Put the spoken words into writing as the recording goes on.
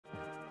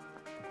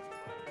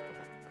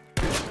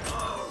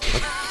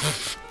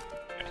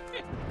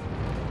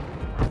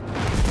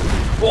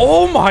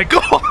Oh my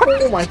god!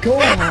 Oh my god!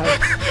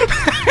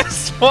 I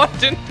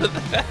spawned into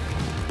that.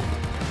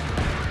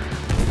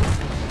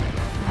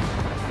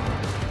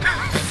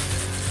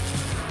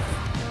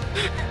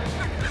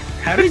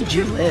 How did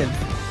you live?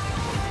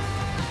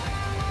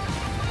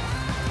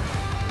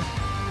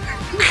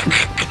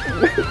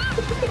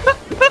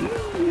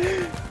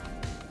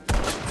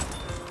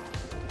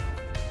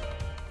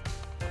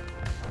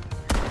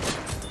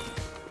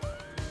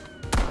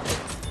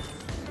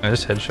 I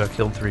just headshot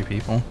killed 3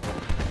 people.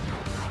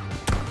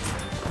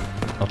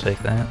 I'll take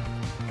that.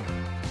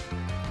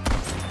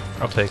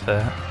 I'll take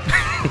that.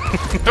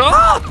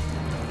 Ah!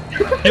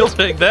 You'll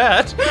take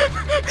that!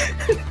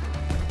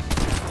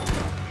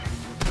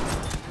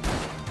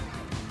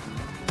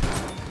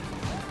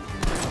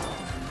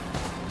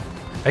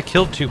 I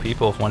killed 2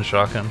 people with 1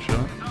 shotgun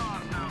shot.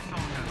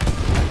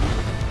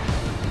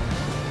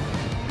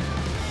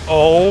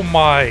 Oh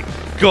my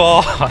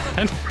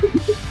god!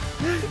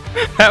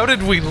 How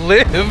did we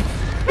live?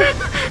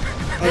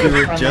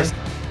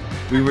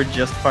 We were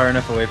just far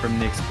enough away from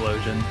the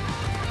explosion.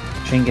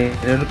 Shane, get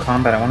out of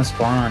combat. I want to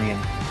spawn on you.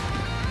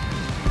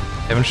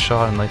 I haven't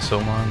shot in like so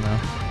long though.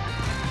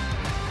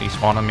 Can you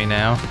spawn on me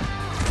now?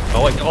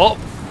 Oh, oh!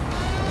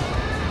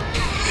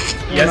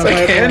 Yes,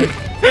 I can.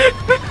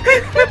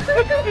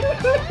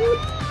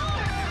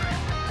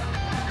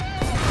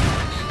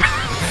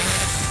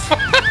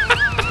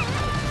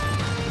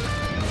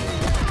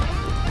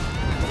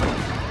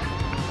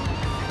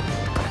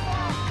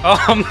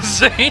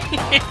 Zane!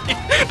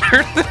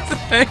 This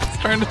thing's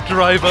trying to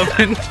drive up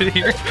into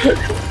here.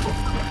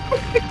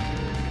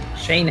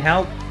 Shane,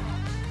 help!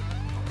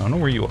 I don't know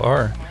where you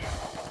are.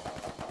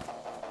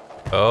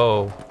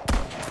 Oh.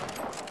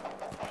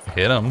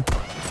 Hit him.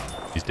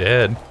 He's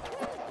dead.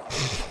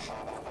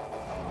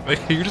 Like,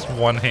 you're just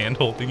one hand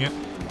holding it.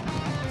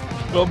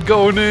 I'm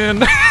going in!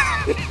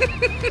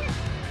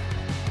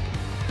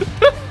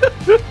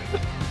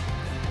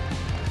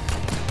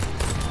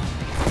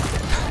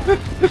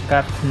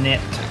 Got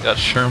nipped. I got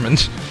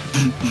Sherman's.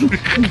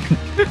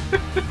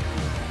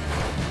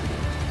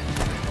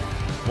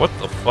 What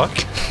the fuck?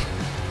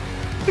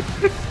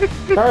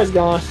 Car's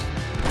gone.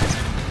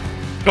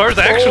 Car's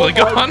actually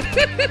gone.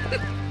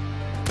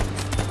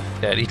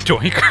 Daddy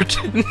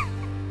Doinkerton.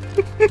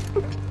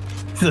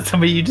 Is that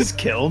somebody you just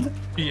killed?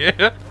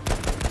 Yeah.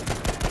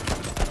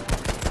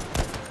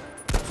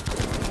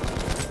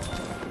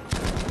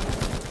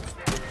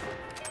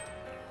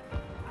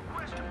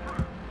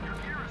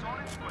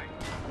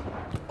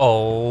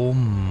 Oh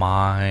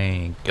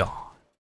my god.